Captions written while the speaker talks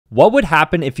What would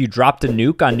happen if you dropped a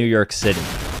nuke on New York City?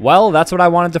 Well, that's what I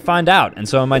wanted to find out, and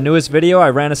so in my newest video, I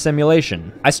ran a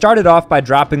simulation. I started off by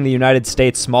dropping the United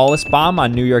States' smallest bomb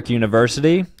on New York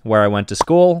University, where I went to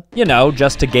school, you know,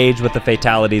 just to gauge what the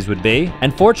fatalities would be,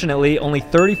 and fortunately, only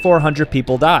 3,400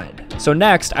 people died. So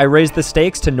next, I raised the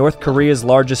stakes to North Korea's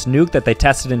largest nuke that they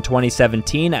tested in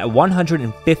 2017 at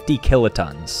 150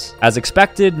 kilotons. As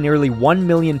expected, nearly 1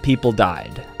 million people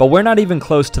died, but we're not even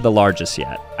close to the largest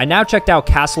yet. I now checked out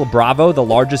Castle Bravo, the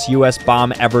largest US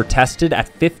bomb ever tested at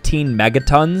 15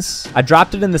 megatons. I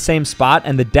dropped it in the same spot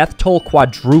and the death toll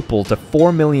quadrupled to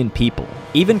 4 million people.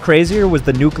 Even crazier was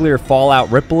the nuclear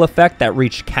fallout ripple effect that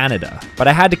reached Canada. But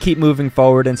I had to keep moving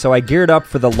forward, and so I geared up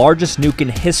for the largest nuke in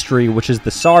history, which is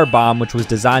the Tsar bomb, which was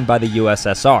designed by the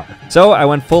USSR. So I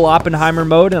went full Oppenheimer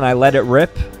mode and I let it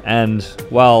rip, and,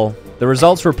 well, the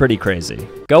results were pretty crazy.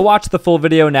 Go watch the full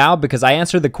video now because I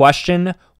answered the question,